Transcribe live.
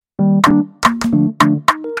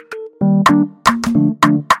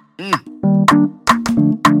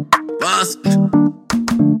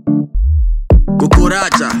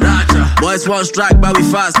Boys won't strike, but we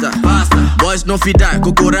faster. Boys no fi die,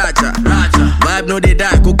 cucaracha. Vibe no they die,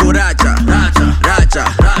 cucaracha.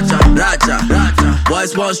 Racha.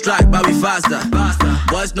 Boys won't strike, but we faster.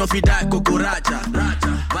 Boys no fi die, cucaracha.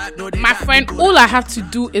 Vibe no they My die, friend, cucaracha. all I have to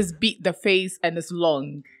do is beat the face and it's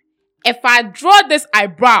long. If I draw this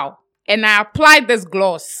eyebrow and I apply this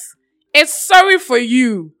gloss, it's sorry for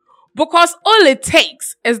you. Because all it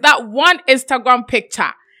takes is that one Instagram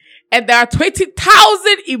picture and there are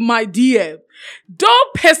 20,000 in my DM.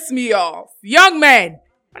 Don't piss me off. Young man,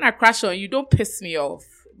 when I crash on you, don't piss me off.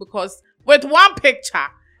 Because with one picture,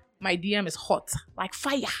 my DM is hot like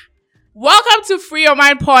fire. Welcome to Free Your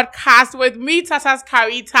Mind podcast with me, Tatas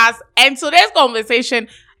Caritas. And today's conversation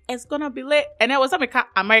is going to be lit. And I was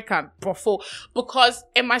American before. Because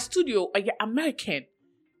in my studio, you're American.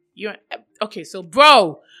 You're okay, so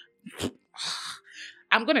bro,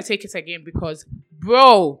 I'm going to take it again because,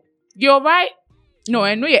 bro, you're right. No,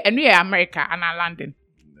 I know you're America and I'm London.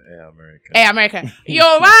 Hey, America. Hey, America.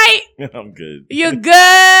 You're right. I'm good. You're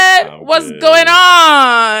good. What's good. going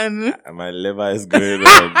on? My liver is good.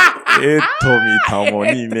 Hey, Tommy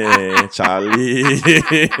Tamonine, Charlie.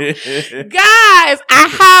 Guys, I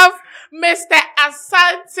have Mr.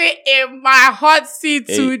 Asante in my hot seat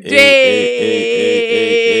today.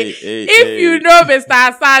 If you know Mr.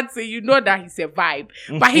 Asante, you know that he's a vibe.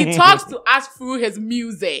 But he talks to us through his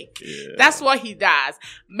music. Yeah. That's what he does.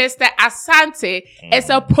 Mr. Asante is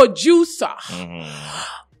a producer.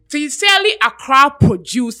 Sincerely Accra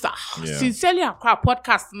producer. Yeah. Sincerely Accra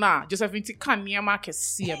podcast now. Josephine Tikan Niyama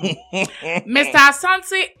Kesiye. Mr.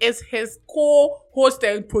 Asante is his co-host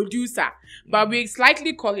and producer. But we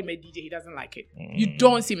slightly call him a DJ. He doesn't like it. You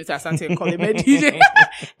don't see Mr. Asante and call him a DJ.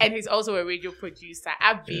 And he's also a radio producer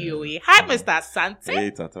at VOA. Hi, Mr. Asante.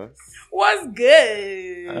 Hey, Tatas. What's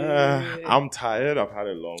good? I'm tired. I've had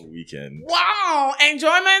a long weekend. Wow,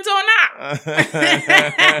 enjoyment or not?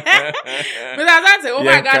 Mr. Asante, oh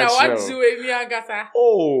my God, I want to do with me, Agatha.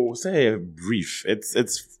 Oh, say a brief.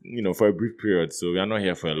 It's for a brief period, so we are not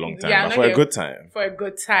here for a long time, Yeah, but not for a here good time. For a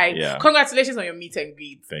good time. Yeah. Congratulations on your meet and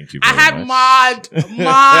greet. Thank you I very had much.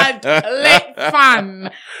 mad lit fun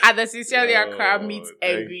at the Sincerely Accra meet and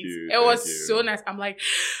thank greet. you, It was thank you. so nice. I'm like,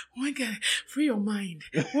 oh my God, free your mind.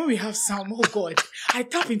 When we have some, oh God, I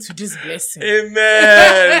tap into this blessing.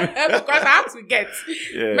 Amen. Because I have to get.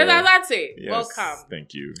 Yeah. Mr. Asante, Yes, welcome.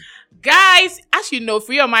 Thank you. Guys, as you know,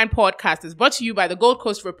 Free Your Mind podcast is brought to you by the Gold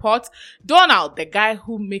Coast Report, Donald, the guy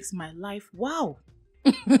who makes my life wow.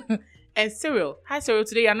 And Cyril. Hi, Cyril.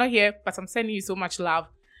 Today you're not here, but I'm sending you so much love.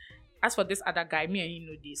 As for this other guy, me and you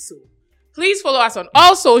know this. So please follow us on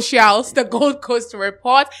all socials, the Gold Coast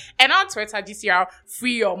Report, and on Twitter, GCR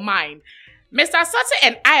Free Your Mind. Mr. Asante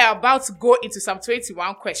and I are about to go into some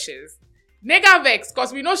 21 questions. Nega vex,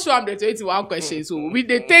 because we not show them the 21 questions. So we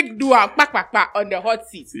they take do and pack on the hot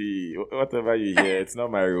seat. See, whatever you hear, it's not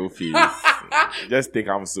my real face. Just take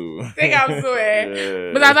I'm so. Think I'm so Yeah.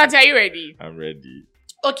 Mr. Asante, are you ready? I'm ready.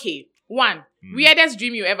 Okay. 1. Weirdest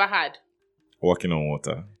dream you ever had? Walking on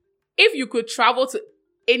water. If you could travel to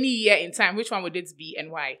any year in time, which one would it be and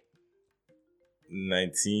why?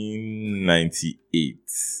 1998,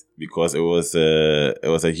 because it was a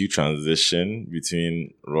huge transition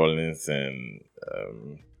between Rollins and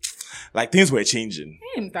like things were changing.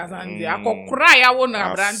 Mr. Asante, I could cry. I want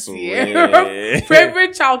I to swear.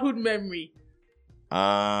 Favorite childhood memory?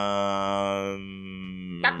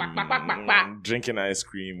 Drinking ice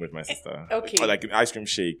cream with my sister. Okay. Or like an ice cream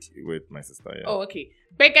shake with my sister. Yeah. Oh, okay.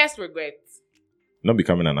 Biggest regret? Not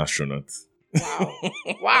becoming an astronaut. Wow.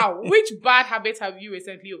 Wow. Which bad habit have you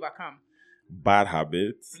recently overcome? Bad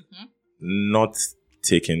habits. Not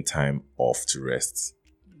taking time off to rest.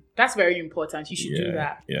 That's very important. You should do Yeah,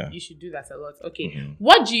 that. yeah. You should do that a lot. Okay. Mhm.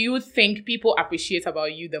 What do you think people appreciate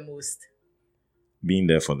about you the most? Being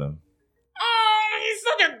there for them. Oh, he's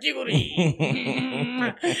such a cutie.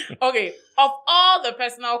 Okay. Of all the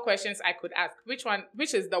personal questions I could ask, which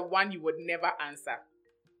is the one you would never answer?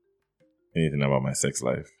 Anything about my sex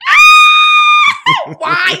life.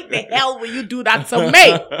 Why the hell will you do that to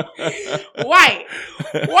me? Why?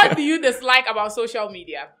 What do you dislike about social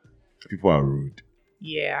media? People are rude.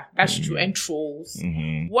 Yeah, that's true. And trolls.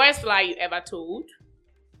 Mm-hmm. Worst lie you ever told?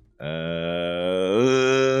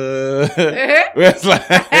 Where's like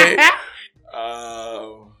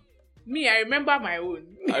Me, I remember my own.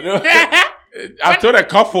 I know. I've told a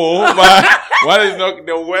couple, but what is not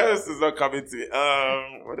the worst is not coming to me.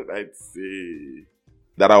 What did I say?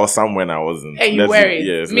 That I was somewhere and I wasn't. Hey, you were it.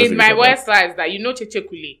 Yes. I mean, my worst lie is that you know Cheche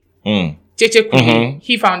Kule. Cheche Kule, Mhm.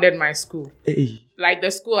 he founded my school. Hey. Like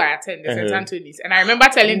the school I attend, the St. Anthony's. And I remember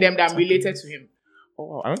telling them that I'm related to him. Oh,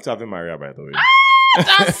 wow. I went to Ave Maria, by the way.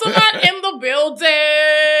 There's someone in the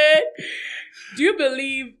building. Do you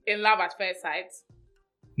believe in love at first sight?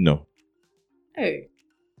 No. Hey.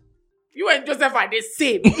 You and Joseph are the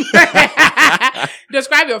same.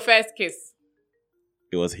 Describe your first kiss.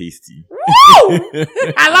 It was hasty. Woo!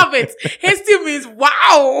 I love it. Hasty means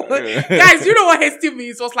wow. Guys, you know what hasty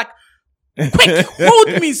means? It was like, quick,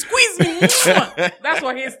 hold me, squeeze me. That's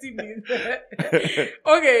what hasty means.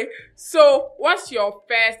 Okay, so what's your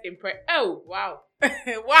first impression? Oh, wow.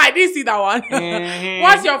 Wow, I didn't see that one.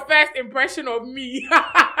 What's your first impression of me?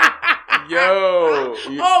 Yo.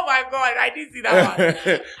 Oh my God, I didn't see that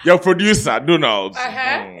one. Your producer, Donald.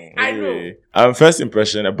 I know. First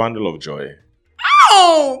impression, a bundle of joy.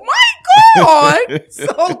 Oh my God.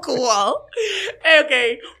 So cool.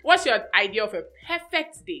 Okay, what's your idea of a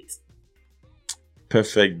perfect date?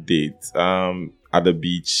 Perfect date. At the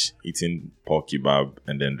beach, eating pork kebab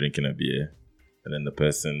and then drinking a beer. And then the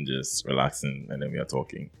person just relaxing and then we are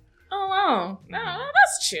talking. Oh wow. No,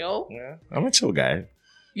 that's chill. Yeah, I'm a chill guy.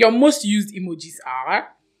 Your most used emojis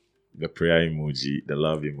are? The prayer emoji, the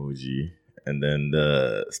love emoji, and then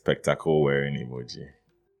the spectacle wearing emoji.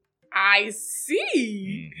 I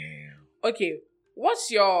see. Mm-hmm. Okay, what's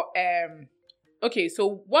your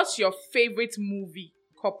what's your favorite movie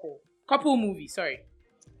couple movie? Sorry,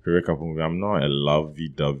 Favorite couple movie. I'm not a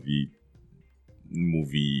lovey-dovey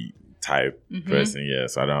movie type person, yeah,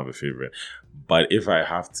 so I don't have a favorite. But if I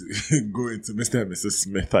have to go into Mr. and Mrs.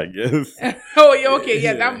 Smith, I guess. Oh, yeah, okay,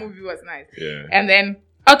 yeah, that movie was nice. Yeah. And then,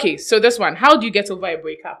 okay, so this one, how do you get over a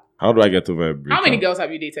breakup? How do I get over a breakup? How many girls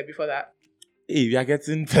have you dated before that? Hey, we are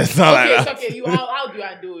getting personal. Okay, like it's okay. How do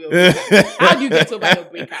I do your breakup? How do you get over your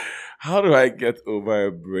breakup? How do I get over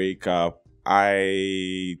a breakup?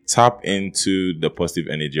 I tap into the positive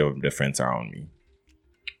energy of the friends around me.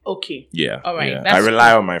 Okay. Yeah. All right. Yeah. I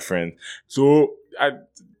rely on my friends. So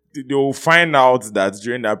they'll find out that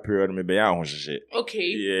during that period, maybe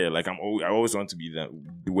okay. Yeah, like I always want to be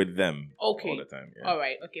with them. Okay. All the time. Yeah. All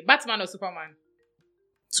right. Okay. Batman or Superman?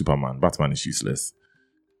 Superman. Batman is useless.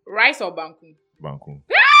 Rice or Banku? Banku.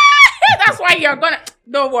 That's why you're gonna.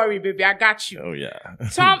 Don't worry, baby. I got you. Oh yeah.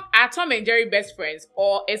 Are Tom and Jerry best friends,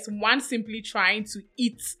 or is one simply trying to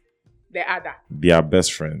eat the other? They are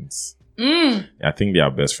best friends. I think they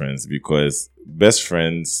are best friends because best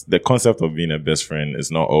friends, the concept of being a best friend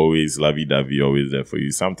is not always lovey-dovey, always there for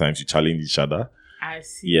you. Sometimes you challenge each other. I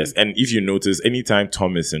see. Yes, and if you notice, anytime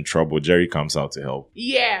Tom is in trouble, Jerry comes out to help.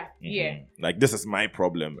 Yeah, yeah. Like, this is my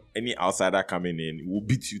problem. Any outsider coming in will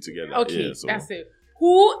beat you together. Okay, yeah, so. That's it.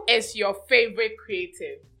 Who is your favorite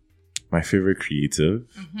creative? My favorite creative?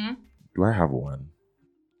 Do I have one?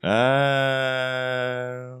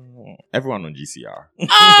 Everyone on GCR.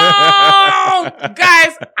 Oh,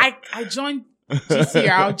 guys, I joined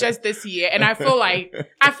GCR just this year, and I feel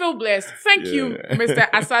blessed. Thank you, Mr.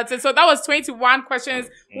 Asante. So that was 21 questions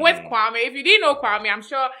with Kwame. If you didn't know Kwame, I'm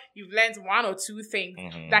sure you've learned one or two things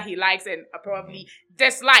that he likes and probably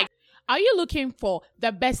dislikes. Are you looking for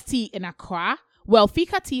the best tea in Accra? Well,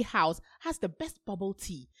 Fika Tea House has the best bubble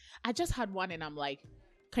tea. I just had one and I'm like,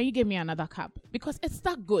 can you give me another cup? Because it's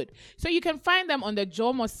that good. So you can find them on the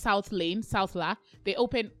Jomo South Lane, Southla. They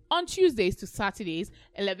open on Tuesdays to Saturdays,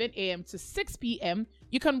 11 a.m. to 6 p.m.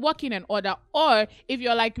 You can walk in and order, or if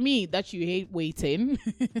you're like me, that you hate waiting,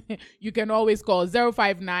 you can always call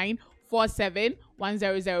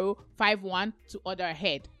 059-47-100-51 to order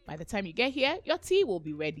ahead. By the time you get here, your tea will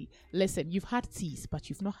be ready. Listen, you've had teas, but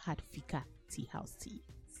you've not had Fika Tea House tea.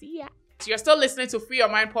 See ya. You're still listening to Free Your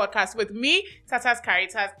Mind podcast with me, Tatas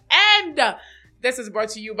Caritas, and this is brought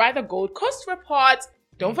to you by the Gold Coast Report.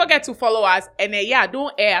 Don't forget to follow us, and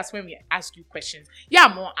don't air us when we ask you questions.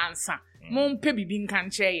 More answer. You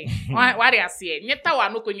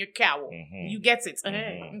get it.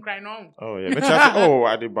 I'm crying on. Oh yeah.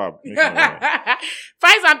 I did Bob.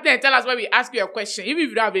 Find something and tell us when we ask you a question. Even if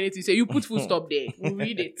you don't have anything to say, you put full stop there. We'll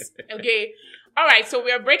read it. Okay. All right, so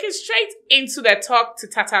we are breaking straight into the Talk to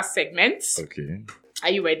Tata segment. Okay. Are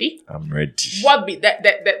you ready? I'm ready. What be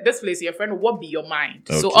this place, your friend? What be your mind?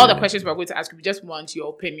 Okay. So all the questions we're going to ask you, we just want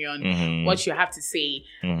your opinion, what you have to say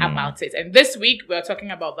about it. And this week we're talking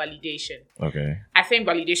about validation. Okay. I think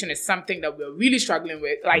validation is something that we're really struggling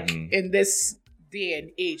with, like in this day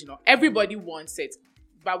and age. Everybody wants it,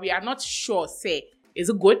 but we are not sure. Say, is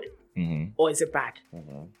it good? Or is it bad?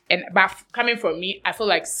 But coming from me, I feel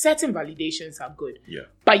like certain validations are good. Yeah.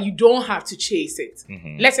 But you don't have to chase it.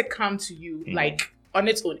 Let it come to you like on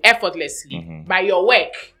its own, effortlessly, by your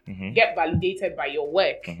work. Get validated by your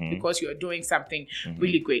work because you're doing something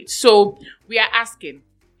really great. So we are asking,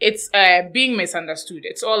 it's being misunderstood.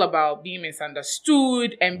 It's all about being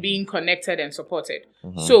misunderstood and being connected and supported.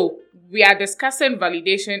 So we are discussing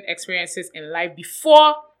validation experiences in life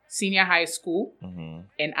before senior high school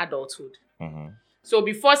and adulthood. So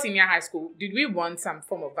before senior high school, did we want some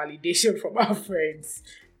form of validation from our friends?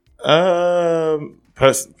 Like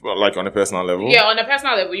on a personal level? Yeah, on a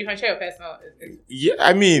personal level, you can share your personal. Yeah,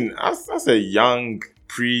 I mean, as a young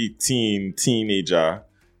teenager,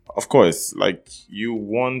 of course, like you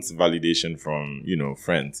want validation from,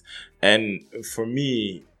 friends. And for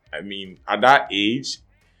me, I mean, at that age,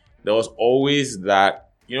 there was always that,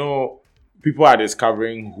 people are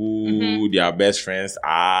discovering who their best friends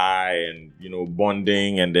are and,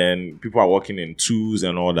 bonding, and then people are working in twos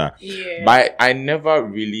and all that. Yeah. But I never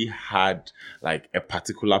really had like a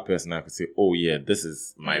particular person I could say, oh yeah, this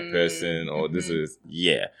is my person, or this is,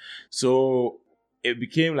 So it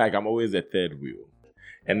became like I'm always a third wheel.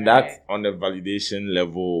 And that on the validation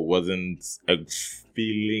level wasn't a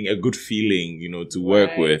good feeling, to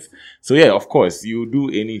work with. So yeah, of course, you do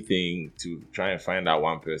anything to try and find that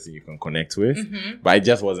one person you can connect with. But it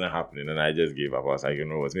just wasn't happening, and I just gave up. I was like,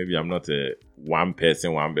 what? Maybe I'm not a one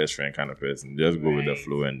person, one best friend kind of person. Just go with the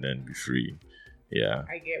flow and then be free. Yeah.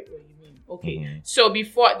 I get what you mean. Okay. So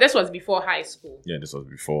this was before high school. Yeah, this was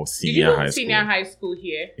before senior high school. Senior high school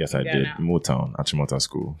here? Yes, I did. Motown, Achimota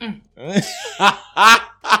School.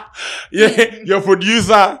 Yeah, your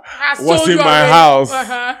producer was in my house.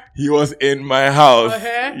 He was in my house.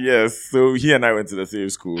 Yes, so he and I went to the same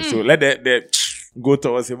school. So let that go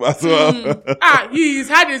towards him as well. He's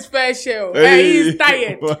had his fair share. He's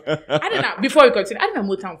tired. I don't know. Before we continue, I don't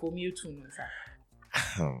know Motown for me too.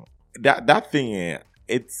 That thing,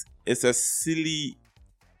 it's a silly.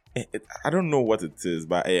 I don't know what it is,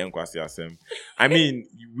 but I mean,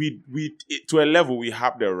 we to a level we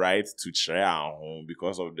have the right to share our home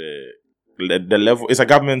because of the level. It's a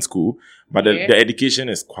government school, but the education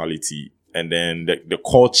is quality, and then the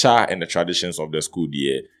culture and the traditions of the school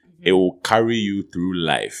there, it will carry you through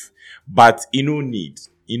life. But you no need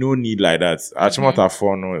like that.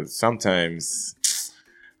 Sometimes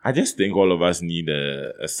I just think all of us need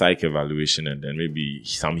a psych evaluation and then maybe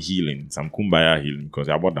some healing, some kumbaya healing, because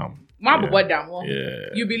I bought them. Yeah.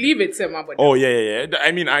 You believe it's a mabodam? Oh, yeah.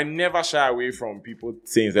 I mean, I never shy away from people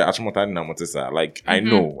saying that Achimota Namotesa. Like, I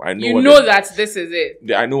know. You know that this is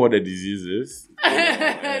it. I know what the disease is.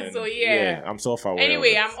 So, yeah. I'm self-aware.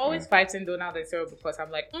 Anyway, I'm always fighting Donald and Sarah because I'm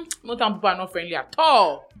like, Motown people are not friendly at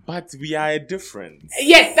all. But we are different.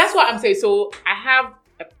 Yes, that's what I'm saying. So, I have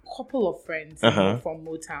a couple of friends from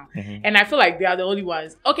Motown, and I feel like they are the only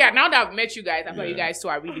ones. Okay, now that I've met you guys, I feel like you guys too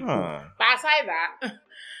are really cool. But aside that,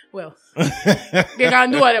 well, they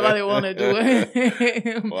can do whatever they want to do.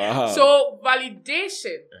 Wow. So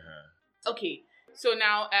validation. Okay, so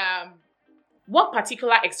now, what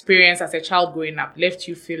particular experience as a child growing up left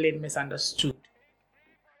you feeling misunderstood?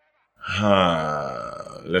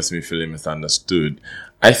 Left me feeling misunderstood.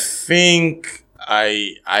 I think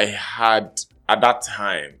I had. At that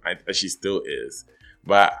time, she still is,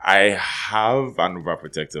 but I have an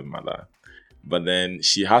overprotective mother. But then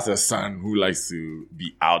she has a son who likes to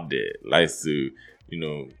be out there, likes to,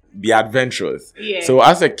 be adventurous. Yeah. So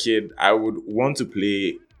as a kid, I would want to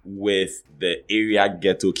play with the area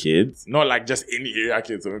ghetto kids, not like just any area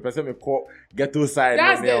kids. So person may call ghetto side.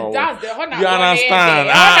 That's the you understand?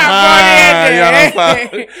 You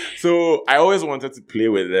understand? So I always wanted to play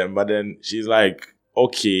with them, but then she's like,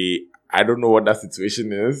 okay, I don't know what that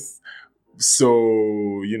situation is. So,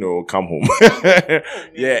 come home.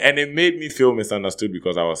 Yeah, and it made me feel misunderstood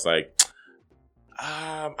because I was like,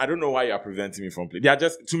 I don't know why you're preventing me from playing. They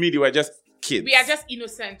were just kids. We are just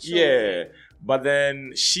innocent children. Yeah. But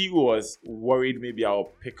then she was worried maybe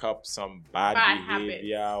I'll pick up some bad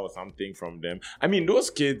behavior habits or something from them. I mean, those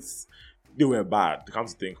kids, they were bad, come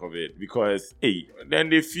to think of it. Because, then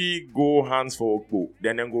they go hands for Okpo,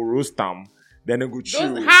 then they go roast them. Then they go chew.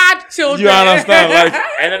 Those hard children. You understand?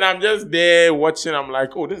 And then I'm just there watching. I'm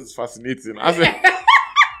like, oh, this is fascinating. As a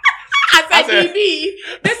baby,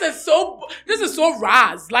 this is so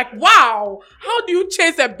raz. Like, wow, how do you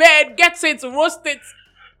chase a bird, get it, roast it?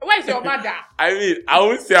 Where's your mother? I mean, I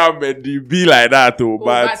wouldn't say I'm a DB like that,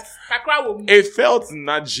 but it felt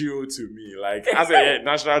natural to me. Like, as a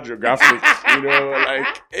National Geographic,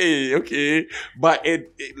 like, hey, okay. But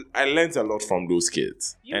I learned a lot from those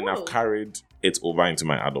kids. I've carried it over into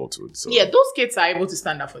my adulthood. So. Yeah, those kids are able to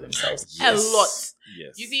stand up for themselves. Yes. A lot.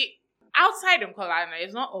 Yes. You see, outside of Kolana,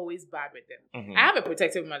 it's not always bad with them. I have a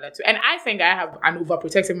protective mother too. And I think I have an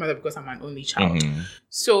overprotective mother because I'm an only child.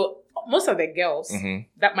 So most of the girls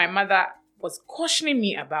that my mother was cautioning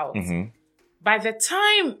me about, by the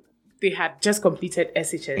time they had just completed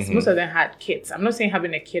SHS. Most of them had kids. I'm not saying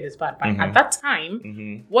having a kid is bad, but at that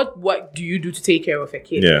time, what do you do to take care of a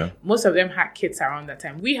kid? Yeah. Most of them had kids around that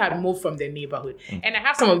time. We had moved from the neighborhood. And I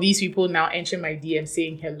have some of these people now entering my DM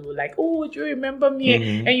saying hello, like, oh, do you remember me?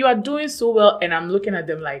 And you are doing so well. And I'm looking at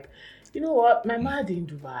them like, you know what? My mother didn't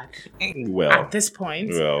do bad. Well, At this point,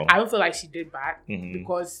 well. I don't feel like she did bad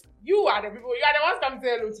because you are the people, you are the ones coming to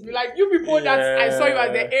say hello to me. Like, you people that I saw you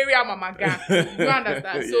as the area mama gang. You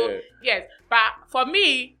understand? So, yes. But for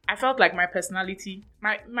me, I felt like my personality,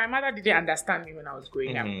 my mother didn't understand me when I was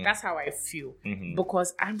growing up. That's how I feel.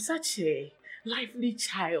 Because I'm such a lively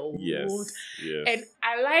child. Yes. And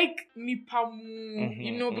I like nipamu,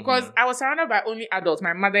 you know, because I was surrounded by only adults,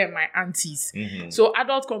 my mother and my aunties. So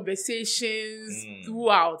adult conversations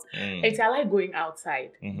throughout. And I like going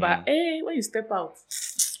outside. But when you step out,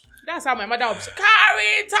 that's how my mother would say,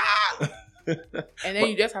 Carita! And then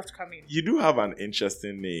you just have to come in. You do have an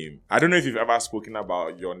interesting name. I don't know if you've ever spoken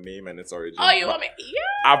about your name and its origin. Oh, you want me?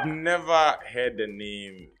 Yeah. I've never heard the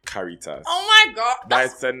name Caritas. Oh my God. But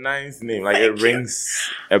it's a nice name. Like, it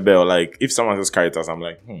rings a bell. Like, if someone says Caritas, I'm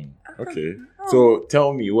like, okay. So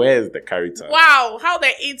tell me, where is the Caritas? Wow, how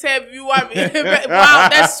the interviewer me. Wow,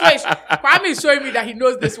 that's switch. Kwame is showing me that he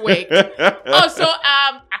knows this work. Also,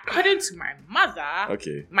 according to my mother,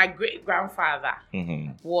 my great grandfather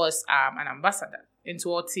was an ambassador into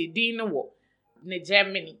Otidino in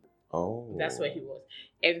Germany. Oh, that's where he was.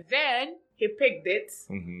 And then he picked it,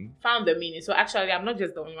 found the meaning. So actually, I'm not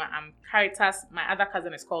just the only one. I'm Caritas. My other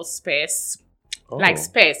cousin is called Spes, like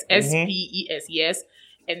Spes, SPES. Yes.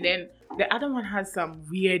 And then the other one has some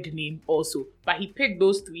weird name also. But he picked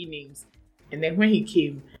those 3 names. And then when he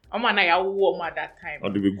came, I'm at that time.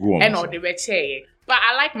 But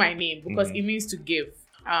I like my name because it means to give.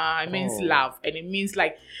 It means love. And it means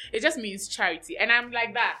it just means charity. And I'm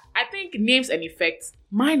like that. I think names and effects,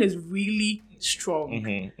 mine is really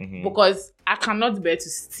strong. Because I cannot bear to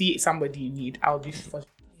see somebody in need. I'll be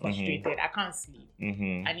frustrated. I can't sleep.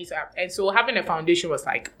 I need to have, and so having a foundation was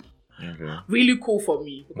like, really cool for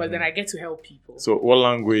me because then I get to help people. So what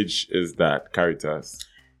language is that, Caritas?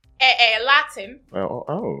 Latin. I don't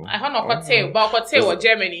know but or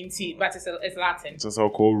German but it's Latin. It's also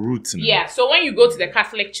called roots. Yeah, so when you go to the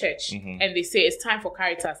Catholic Church and they say it's time for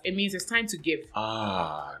Caritas, it means it's time to give.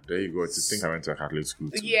 There you go. To think I went to a Catholic school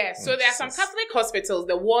too. Yeah, so there are some Catholic hospitals,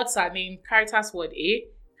 the wards are named Caritas Ward A,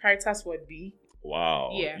 Caritas Ward B. Wow.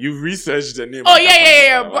 Yeah. You've researched the name. Oh,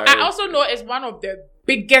 yeah. But I also know it's one of the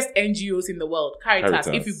biggest NGOs in the world. Caritas.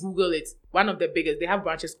 If you Google it, one of the biggest. They have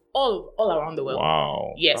branches all around the world.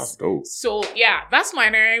 Wow. Yes. That's dope. So, yeah, that's my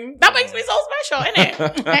name. That makes me so special,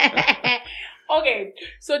 innit? Okay.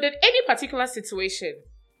 So, did any particular situation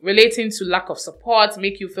relating to lack of support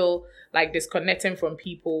make you feel like disconnecting from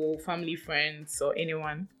people, family, friends, or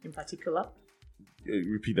anyone in particular?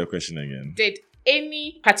 Repeat the question again. Did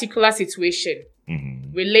any particular situation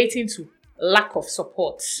relating to lack of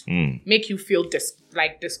support make you feel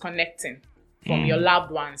disconnecting from your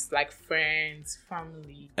loved ones, like friends,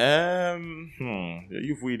 family?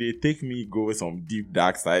 If they take me go with some deep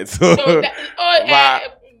dark side, so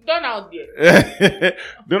Donald there.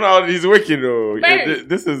 Donald is working though.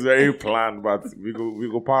 This is very planned, but we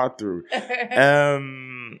go power through.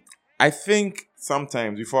 I think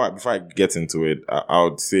sometimes before I get into it, I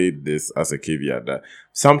would say this as a caveat that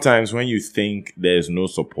sometimes when you think there's no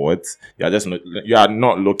support, you are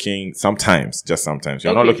not looking. Sometimes, just sometimes,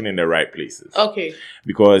 you're not looking in the right places. Okay.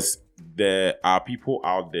 Because there are people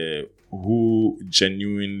out there who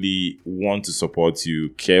genuinely want to support you,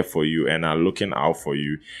 care for you, and are looking out for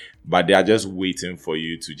you, but they are just waiting for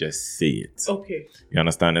you to just say it. Okay. You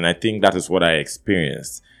understand? And I think that is what I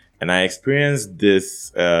experienced. And I experienced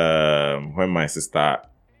this when my sister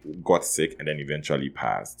got sick and then eventually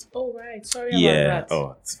passed. Oh, right. Sorry about that.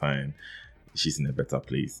 Oh, it's fine. She's in a better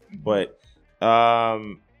place. But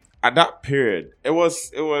at that period, it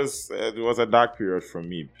was a dark period for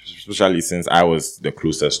me, especially since I was the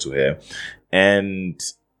closest to her. And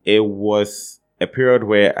it was a period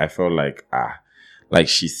where I felt like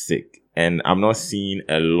she's sick. And I'm not seeing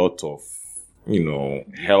a lot of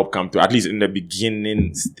help come to, at least in the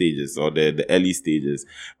beginning stages or the early stages.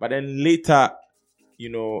 But then later,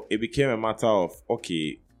 it became a matter of,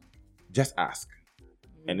 okay, just ask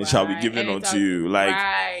and it shall be given unto you.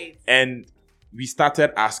 And we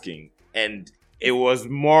started asking and it was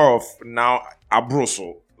more of now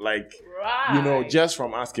abroso, just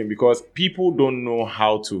from asking, because people don't know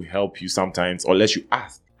how to help you sometimes unless you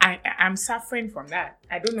ask. I'm suffering from that.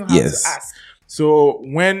 I don't know how to ask. So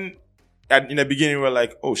when in the beginning, we were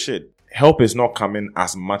like, oh shit, help is not coming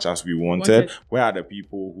as much as we wanted. Wanted. Where are the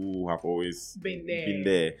people who have always Been been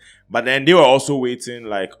there. there? But then they were also waiting,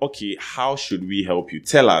 like, okay, how should we help you?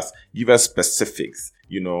 Tell us, give us specifics,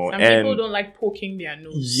 you know. Some and people don't like poking their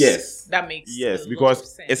nose. Yes. That makes a lot because of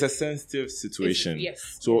sense. it's a sensitive situation.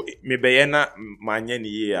 Yes. So maybe then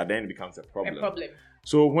it becomes a problem. A problem.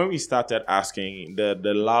 So when we started asking,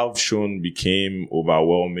 the love shown became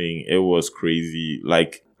overwhelming. It was crazy.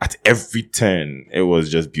 Like at every turn, it was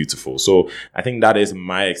just beautiful. So I think that is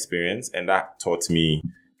my experience, and that taught me,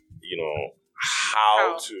 you know,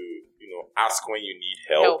 how to, you know, ask when you need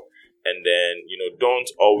help. And then, you know, don't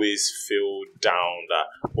always feel down that,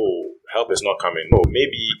 oh, help is not coming. No,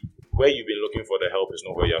 maybe where you've been looking for the help is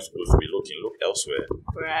not where you're supposed to be looking. Look elsewhere.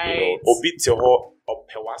 Right. You know, obi te hɔ,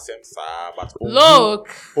 ɔpɛ w'asɛm but Look.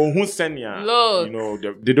 ohun senya. Look. You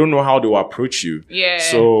know, they don't know how they will approach you. Yeah.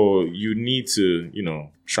 So you need to, you know,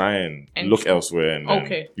 try and look elsewhere, and then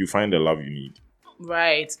Okay. you find the love you need.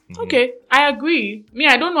 Right. Mm-hmm. Okay. I agree. Me,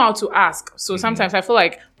 I don't know how to ask. So sometimes I feel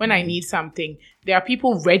like when I need something, there are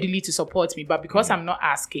people readily to support me, but because I'm not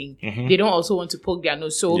asking, they don't also want to poke their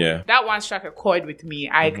nose. So Yeah. that one struck a chord with me.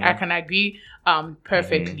 I can agree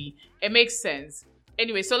perfectly. It makes sense.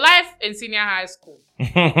 Anyway, so life in senior high school.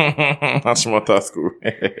 That's smarter school.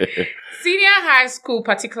 Senior high school,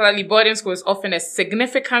 particularly boarding school, is often a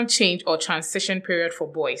significant change or transition period for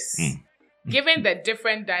boys. Given the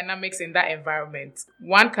different dynamics in that environment,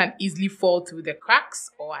 one can easily fall through the cracks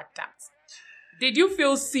or adapt. Did you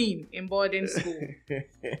feel seen in boarding school?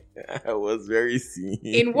 I was very seen.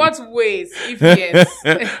 In what ways, if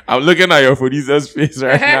yes? I'm looking at your producer's face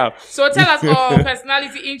right now. So tell us all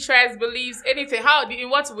personality, interests, beliefs, anything. In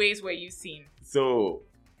what ways were you seen? So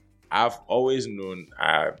I've always known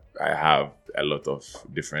I have a lot of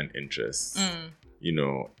different interests, you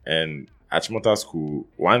know, and at Chimota School,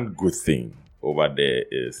 one good thing over there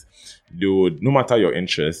is no matter your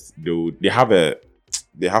interest, they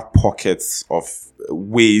have pockets of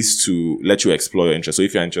ways to let you explore your interest. So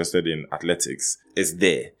if you're interested in athletics, it's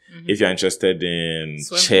there. If you're interested in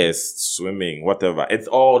chess, swimming, whatever, it's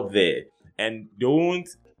all there. And they won't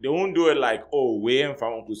do it like, oh,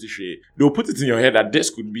 they'll put it in your head that this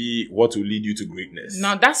could be what will lead you to greatness.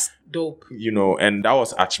 Now that's dope. You know, and that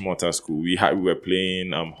was at Chimota School. We were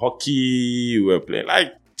playing hockey, we were playing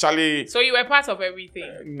like Charlie. So you were part of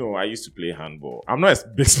everything. No, I used to play handball. I'm not a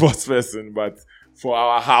big sports person, but for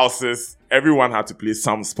our houses, everyone had to play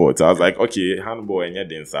some sports. I was like, okay, handball and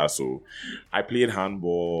dancer. So I played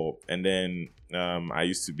handball, and then I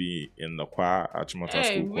used to be in the choir at Chimota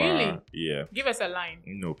School choir. Really? Yeah. Give us a line.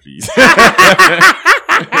 No, please.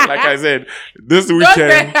 Like I said, this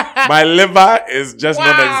weekend, my liver is just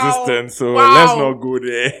non-existent, so let's not go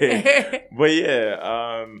there. But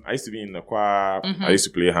yeah, I used to be in the choir. I used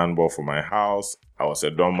to play handball for my house. I was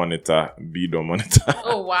a dorm monitor, B dorm monitor.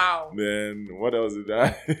 Oh, wow. Then what else did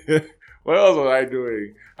what else was I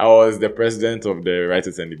doing? I was the president of the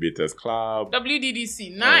Writers and Debaters Club.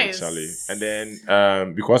 WDDC, nice. Charlie. And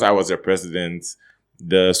then because I was the president,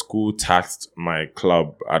 the school tasked my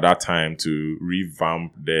club at that time to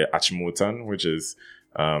revamp the Achimotan, which is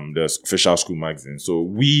the official school magazine. So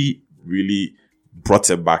we really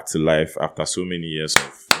brought it back to life after so many years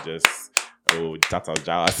of just Tata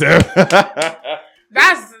Jawa.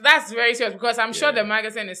 That's very serious, because I'm sure the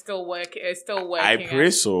magazine is still working. I pray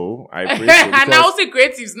so. And I also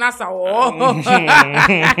creatives NASA.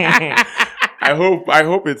 I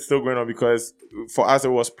hope it's still going on, because for us it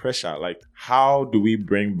was pressure. Like, how do we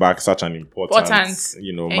bring back such an important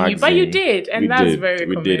magazine? But you did, and that's very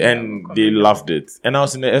we did, and they loved it. And I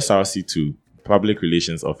was in the SRC too, public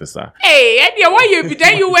relations officer. Hey, Eddie, what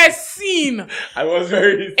you were seen? I was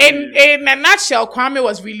very seen. In a nutshell, Kwame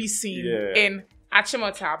was really seen in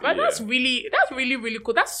Achimota. But that's really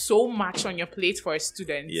cool. That's so much on your plate for a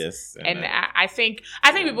student. Yes. And I think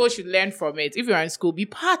people should learn from it. If you're in school, be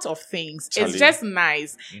part of things. Charlie. It's just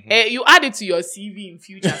nice. You add it to your CV in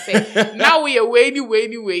future. Say, now we are way,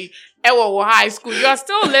 high school. You're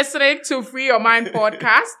still listening to Free Your Mind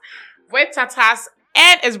podcast with Tatas,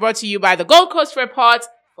 and it's brought to you by the Gold Coast Report.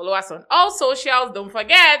 Follow us on all socials. Don't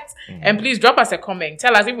forget. And please drop us a comment.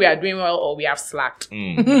 Tell us if we are doing well or we have slacked.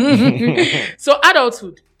 So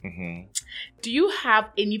adulthood. Do you have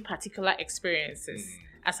any particular experiences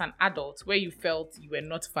as an adult where you felt you were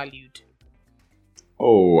not valued?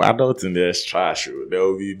 Oh, adults in there is trash. There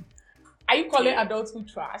will be. Are you calling adulthood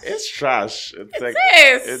trash? It's trash.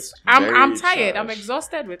 It is. I'm tired. Trash. I'm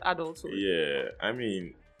exhausted with adulthood. Yeah, I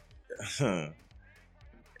mean.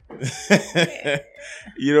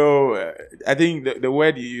 You know, I think the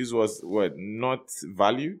word you used was what, not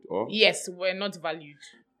valued, or yes, we're not valued.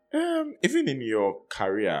 Even in your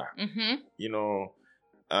career, Mm-hmm. you know,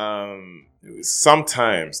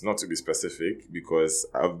 sometimes, not to be specific, because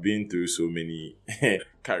I've been through so many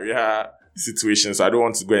career situations, so I don't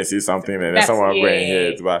want to go and say something and then That's- someone will go and yeah. hear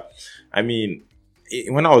it. But I mean,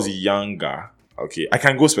 when I was younger, okay, I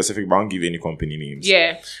can go specific, but I won't give any company names.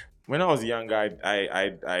 Yeah. When I was younger,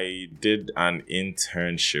 I did an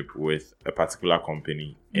internship with a particular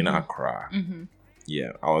company in Accra. Mm-hmm.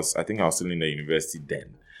 Yeah, I think I was still in the university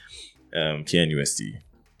then, KNUST.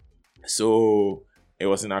 So it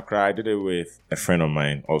was in Accra. I did it with a friend of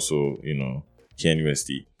mine, also,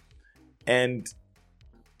 KNUST. And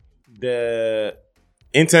the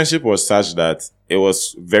internship was such that it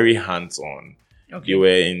was very hands-on. Okay. They were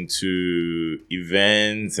into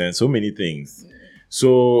events and so many things.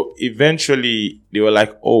 So eventually they were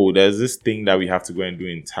like, oh, there's this thing that we have to go and do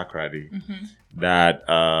in Takoradi. That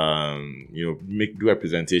do a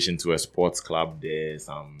presentation to a sports club there,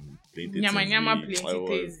 some Nyama plenty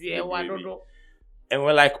things. Yeah, and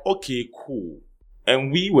we're like, okay, cool.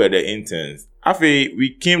 And we were the interns. After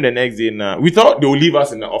we came the next day now, we thought they would leave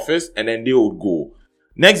us in the office and then they would go.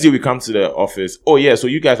 Next day we come to the office. Oh yeah, so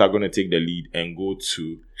you guys are going to take the lead and go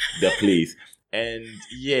to the place. And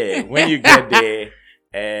yeah, when you get there,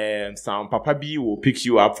 some Papa B will pick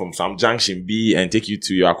you up from some junction B and take you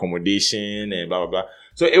to your accommodation and blah, blah, blah.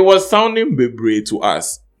 So it was sounding bebre to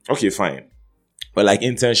us. Okay, fine. But like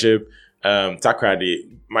internship,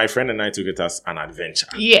 Takoradi, my friend and I took it as an adventure.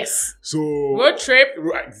 Yes. So Road trip.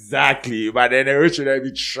 Exactly. But then the road trip would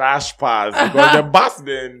be trash pass because the bus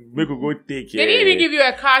then we could go take They didn't even give you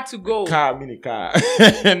a car to go. mini car.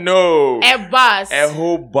 No. A bus. A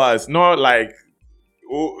whole bus. Not like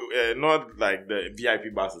the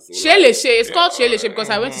VIP buses. So Shele. It's called Shele because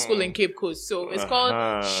I went to school in Cape Coast. So it's called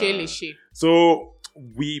Shele. So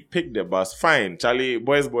we picked the bus. Fine. Charlie,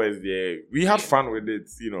 boys there. We had fun with it,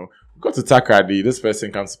 We got to Takoradi. This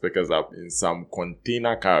person comes to pick us up in some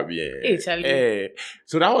container car. Hey, Charlie.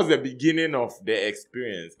 So that was the beginning of the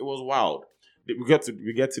experience. It was wild. We get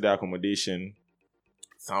to the accommodation.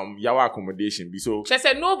 Some Yawa accommodation. So She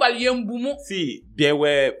said no value. see, there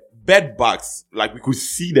were bed bugs. Like we could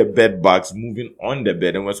see the bed bugs moving on the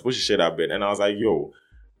bed, and we're supposed to share that bed. And I was like, yo,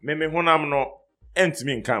 me honam no ent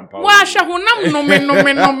me in camp. Washa honam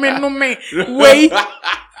no me. Wait.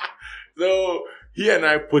 So he and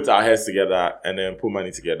I put our heads together and then put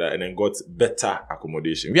money together and then got better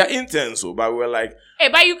accommodation. We are intense, but we were like, Hey,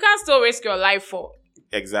 but you can't still risk your life for.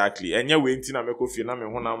 exactly. And yeah, we ain't na me kofi na me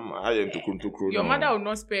honam ayen to kro. Your mother will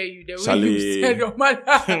not spare you the way Charlie. you said your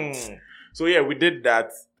mother. So yeah, we did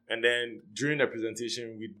that. And then during the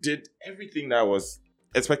presentation, we did everything that was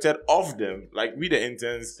expected of them. Like we the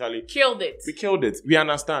interns, Charlie. Killed it. We killed it. We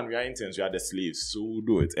understand. We are interns. We are the slaves. So we'll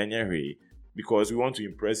do it anyway because we want to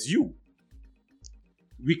impress you.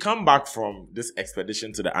 We come back from this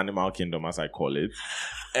expedition to the animal kingdom, as I call it.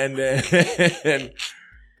 And then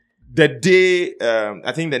the day,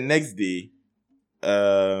 I think the next day,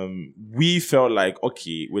 we felt like,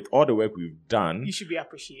 okay, with all the work we've done, You should be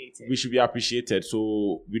appreciated. we should be appreciated.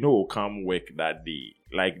 So we know we'll come work that day.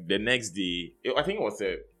 Like the next day, I think it was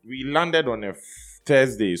we landed on a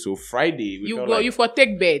Thursday. So Friday, we felt like, You for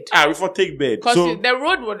take bed. we for take bed. Because So, the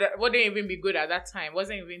road wouldn't even be good at that time.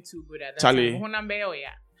 Wasn't even too good at that Charlie. time. Honambe, oh, yeah.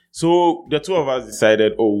 so the two of us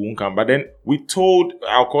decided, oh, we won't come. But then we told,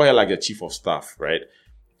 I'll call her like the chief of staff, right?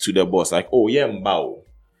 To the boss, like, oh, yeah, mbao.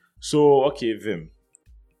 So, okay, Vim.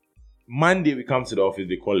 Monday we come to the office,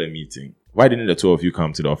 they call a meeting. Why didn't the two of you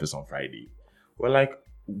come to the office on Friday? We're like,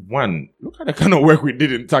 one, look at the kind of work we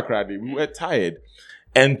did in Takoradi. We were tired.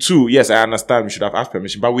 And two, yes, I understand we should have asked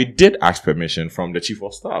permission, but we did ask permission from the chief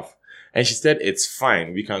of staff. And she said, it's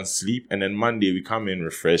fine. We can sleep. And then Monday we come in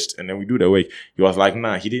refreshed and then we do the work. He was like,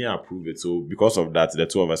 nah, he didn't approve it. So because of that, the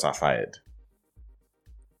two of us are fired.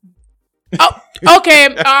 Oh, okay.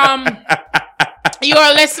 You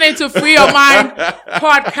are listening to Free Your Mind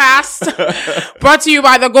podcast brought to you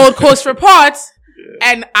by the Gold Coast Report.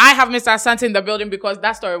 And I have Mr. Asante in the building because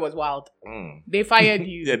that story was wild. They fired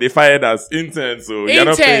you. Yeah, they fired us. Interns, so you're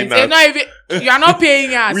not paying us. It's not even, you are not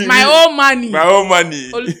paying us. My own money. My own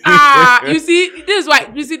money. You see,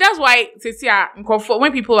 that's why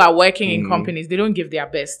when people are working in companies, they don't give their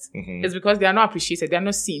best. It's because they are not appreciated, they are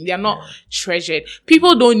not seen, they are not treasured.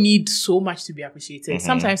 People don't need so much to be appreciated.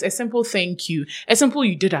 Sometimes a simple thank you,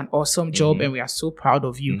 you did an awesome job and we are so proud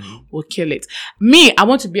of you, will kill it. Me, I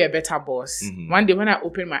want to be a better boss. One day when I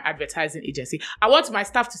open my advertising agency, I want my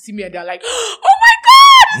staff to see me and they're like, oh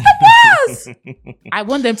my God, it's the boss. I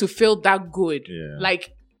want them to feel that good. Yeah.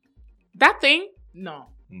 Like, that thing, no.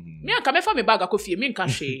 Me and come for me bag of coffee. Me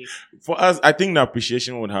and share. For us, I think the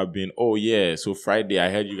appreciation would have been, oh yeah, so Friday I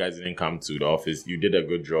heard you guys didn't come to the office. You did a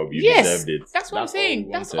good job. You deserved it. That's what I'm saying.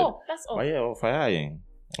 That's all. But yeah, fire.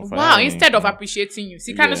 Wow, instead of appreciating you.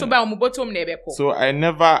 See, kind of so So I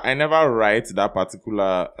never write that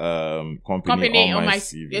particular company on my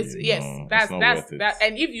CV. Yes, that's that.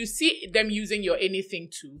 And if you see them using your anything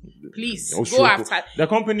too, please go after. The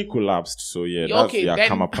company collapsed, so yeah, that's okay, their then,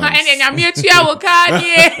 karma points.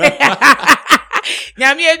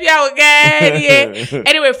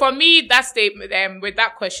 Anyway, for me, that statement with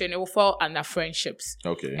that question, it will fall under friendships.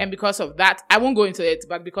 Okay. And because of that, I won't go into it,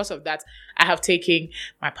 but because of that, I have taken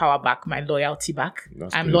my power back, my loyalty back.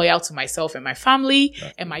 I'm good. loyal to myself and my family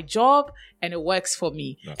and my job, and it works for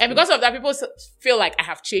me. And because of that, people feel like I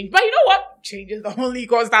have changed. But you know what? Change is the only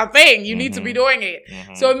constant thing. You need to be doing it.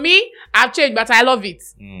 So me, I've changed, but I love it.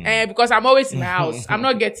 Because I'm always in my house. I'm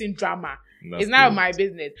not getting drama. It's none of my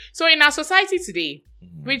business. So in our society today,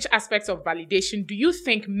 which aspects of validation do you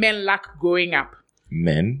think men lack growing up?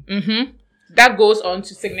 Men? That goes on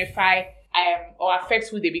to signify or affect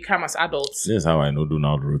who they become as adults. This is how I know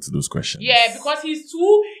Donald wrote those questions. Yeah, because he's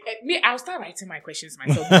too... I'll start writing my questions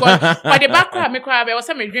myself. Because for the background, I was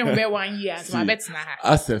saying, dream over 1 year. So I bet not.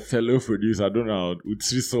 As a fellow producer, Donald, in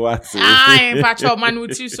fact, man,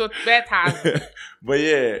 would you so better? But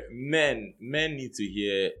yeah, men need to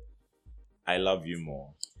hear, I love you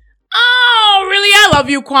more. Oh, really? I love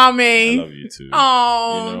you, Kwame. I love you too.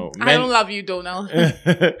 Oh, I don't love you, Donald.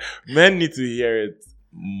 Men need to hear it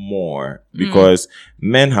more because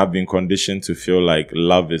men have been conditioned to feel like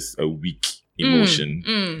love is a weak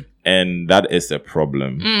emotion, and that is a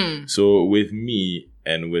problem. So with me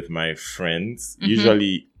and with my friends,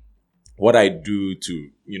 usually what I do to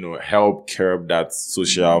help curb that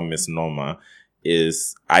social misnomer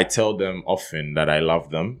is I tell them often that I love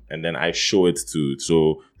them, and then I show it too.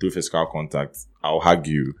 So through physical contact, I'll hug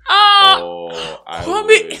you.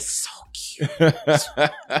 Kwame is so cute.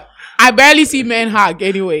 I barely see men hug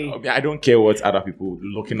anyway. I don't care what other people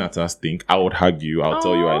looking at us think. I would hug you. I'll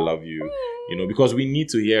tell you I love you. Because we need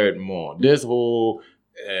to hear it more. This whole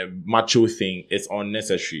macho thing is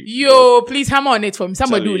unnecessary. Yo, please hammer on it for me.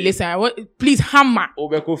 Somebody will listen. Please hammer.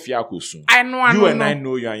 I know. I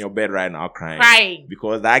know you're on your bed right now crying.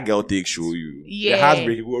 Because that girl takes you. Yeah. The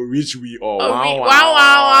heartbreak will reach we all. Wow.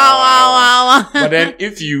 But then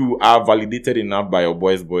if you are validated enough by your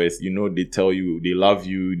boys, they tell you, they love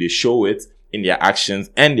you, they show it in their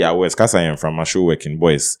actions and their words. Because I am from a show working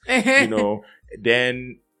boys.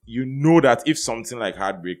 Then you know that if something like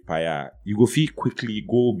heartbreak fire, you go feel quickly,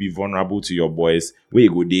 go be vulnerable to your boys, where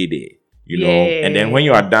you go day, and then when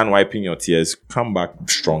you are done wiping your tears, come back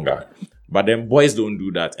stronger. But then boys don't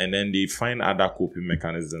do that, and then they find other coping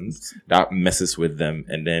mechanisms that messes with them,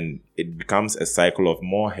 and then it becomes a cycle of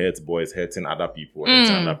more hurt boys hurting other people, and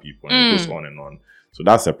it goes on and on. So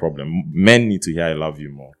that's a problem. Men need to hear I love you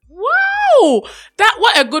more.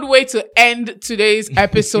 What a good way to end today's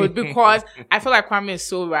episode, because I feel like Kwame is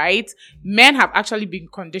so right. Men have actually been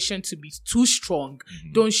conditioned to be too strong,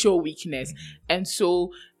 don't show weakness. And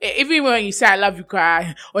so even when you say I love you,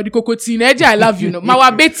 cry, or the cocoa teenager, I love you,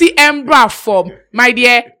 Mawa Betty Embra form, my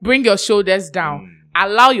dear, bring your shoulders down.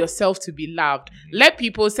 Allow yourself to be loved. Let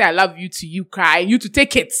people say I love you to you, cry, you to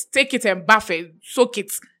take it and buff it, soak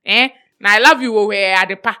it. Now I love you where at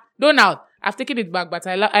the pa. Donald, I've taken it back, but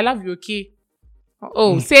I love you, okay?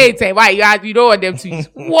 Oh, say it. Why? You don't want them to use.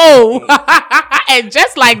 Whoa. And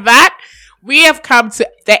just like that, we have come to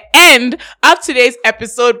the end of today's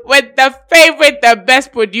episode with the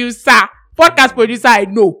best podcast producer I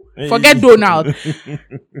know. Forget Donald.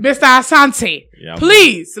 Mr. Asante. Yeah,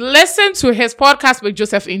 please listen to his podcast with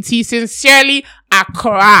Joseph Inti. Sincerely,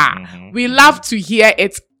 Accra. We love to hear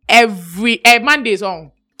it every Mondays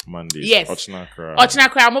on. Mondays. Yes.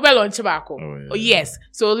 Ochinakra mobile on Chibako. Oh, yes.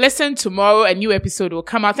 So listen tomorrow, a new episode will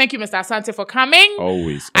come out. Thank you, Mr. Asante, for coming.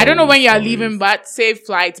 Always. I don't know when you are leaving, but safe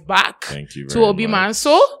flight back. Thank you very to Obi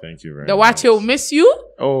Manso. Thank you very much. The Wache will miss you.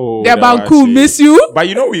 Oh, the Banku will miss you. But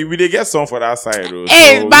we did get some for that side. Though,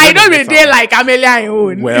 hey, so but I don't be like Amelia and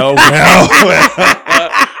own. Well.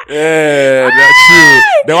 Yeah, that's true.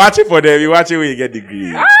 They're watching for them. You watch it when you get degree.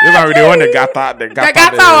 If they want the gata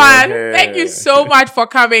one. Yeah. Thank you so much for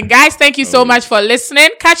coming, guys. Thank you so much for listening.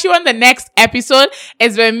 Catch you on the next episode.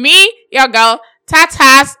 It's with me, your girl,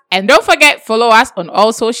 Tatas, And don't forget, follow us on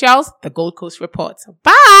all socials, The Gold Coast Report.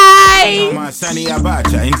 Bye! My Sonny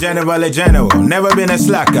Abacha, in general, never been a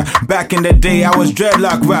slacker. Back in the day, I was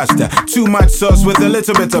dreadlock rasta. Too much sauce with a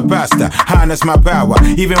little bit of pasta. Harness my power,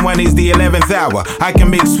 even when it's the 11th hour. I can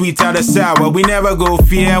make sweet out of sour. We never go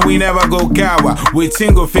fear, we never go cower. With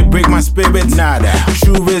tingle fit, break my spirit, nada.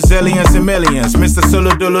 True resilience in millions. Mr.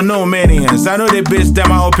 Solo Dolo, no minions. I know they bitch them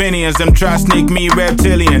my opinions. Them try snake me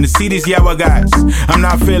reptilian. See these yawa guys, I'm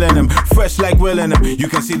not feeling them. Fresh like willing them. You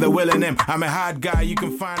can see the will in them. I'm a hard guy, you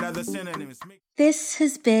can find other synonyms. This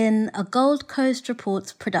has been a Gold Coast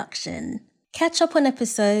Reports production. Catch up on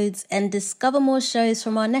episodes and discover more shows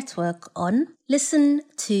from our network on listen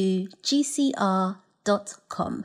to gcr.com.